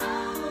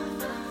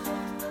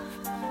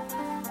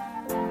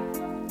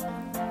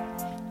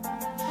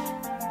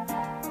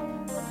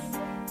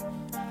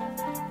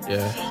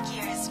Yeah.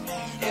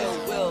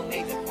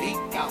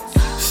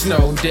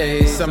 Snow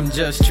days, I'm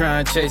just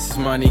trying to chase this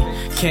money.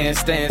 Can't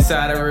stay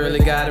inside, I really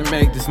gotta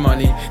make this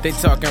money. They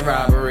talking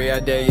robbery,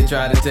 I dare you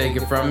try to take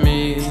it from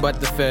me.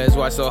 But the feds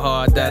watch so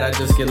hard that I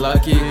just get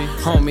lucky.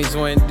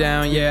 Homies went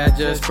down, yeah, I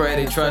just pray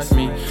they trust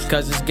me.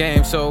 Cause this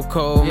game so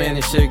cold, man,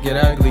 this shit get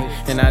ugly.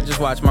 And I just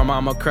watch my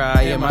mama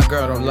cry, yeah, my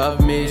girl don't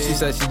love me. She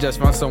said she just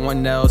found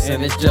someone else,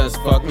 and it's just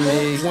fuck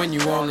me. When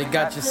you only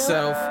got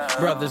yourself,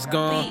 brother's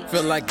gone,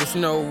 feel like there's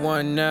no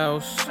one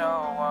else.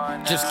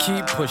 Just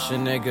keep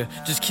pushing, nigga,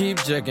 just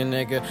keep jigging,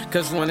 nigga.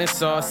 Cause when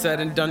it's all said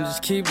and done,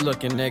 just keep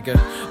looking, nigga.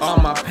 All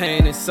my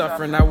pain and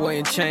suffering, I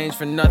wouldn't change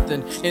for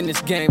nothing in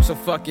this game, so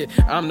fuck it,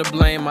 I'm to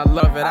blame, I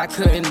love it. I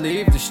couldn't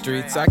leave the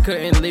streets, I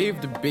couldn't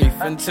leave the beef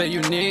until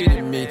you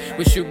needed me.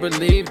 Wish you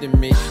believed in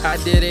me, I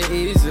did it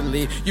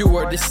easily. You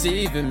were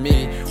deceiving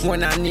me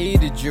when I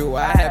needed you.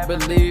 I had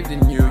believed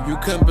in you, you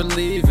couldn't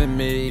believe in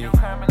me.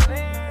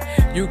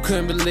 You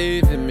couldn't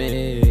believe in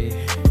me.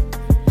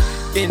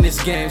 In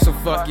this game, so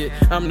fuck it,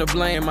 I'm to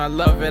blame, I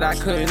love it. I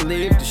couldn't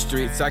leave the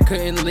streets, I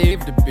couldn't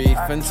leave the beef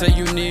until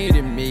you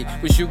needed me.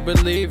 Wish you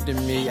believed in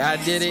me,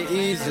 I did it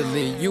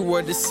easily. You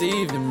were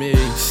deceiving me.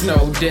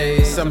 Snow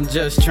days, I'm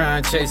just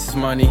trying to chase this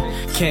money.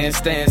 Can't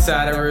stay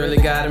inside, I really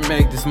gotta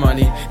make this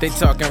money. They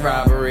talking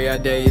robbery, I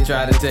dare you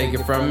try to take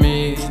it from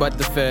me. But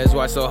the feds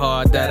watch so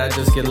hard that I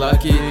just get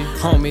lucky.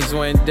 Homies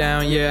went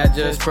down, yeah, I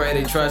just pray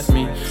they trust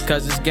me.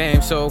 Cause this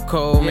game so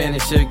cold, man,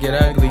 this shit get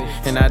ugly.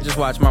 And I just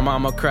watch my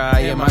mama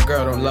cry, yeah, my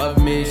girl don't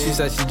love me. She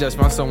said she just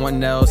found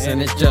someone else,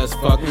 and it's just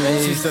fuck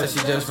me. She said she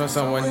just found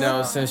someone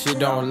else, and she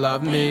don't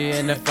love me.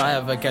 And if I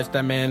ever catch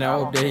that man, I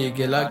hope that he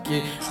get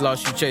lucky.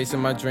 Lost you chasing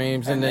my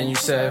dreams, and then you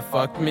said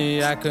fuck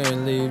me. I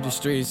couldn't leave the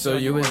streets, so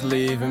you was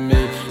leaving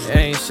me.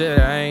 Ain't shit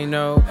I ain't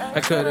know. I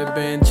could've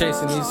been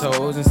chasing these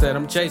hoes, instead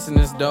I'm chasing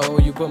this dough.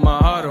 You put my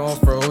heart on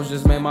froze,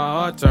 just made my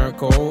heart turn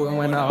cold. And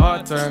when the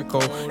heart turn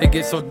cold, it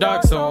gets so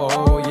dark, so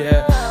old,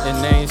 yeah.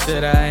 And ain't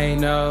shit I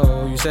ain't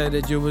know. You said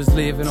that you was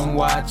leaving, I'm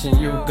watching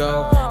you go.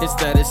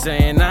 Instead of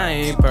saying I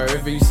ain't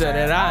perfect, you said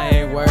that I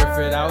ain't worth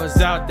it. I was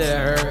out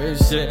there hurting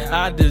shit,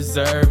 I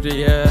deserved it,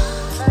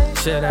 yeah.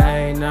 Shit I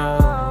ain't know.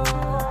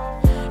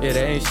 It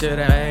ain't shit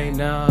I ain't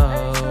know.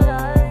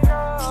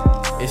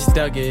 It's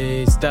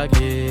Dougie,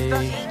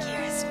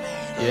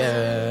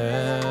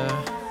 yeah.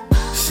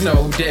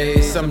 Snow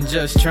days, I'm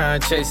just trying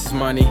to chase this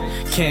money.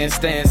 Can't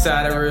stay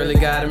inside, I really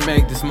gotta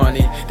make this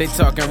money. They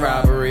talking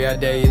robbery, I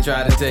dare you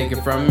try to take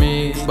it from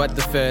me. But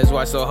the feds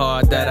watch so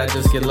hard that I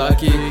just get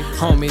lucky.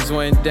 Homies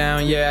went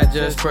down, yeah, I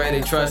just pray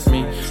they trust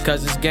me.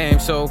 Cause this game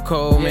so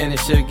cold, man,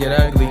 this shit get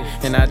ugly.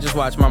 And I just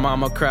watch my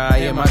mama cry,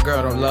 yeah, my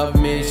girl don't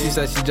love me. She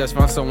said she just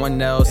found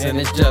someone else, and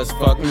it's just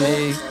fuck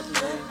me.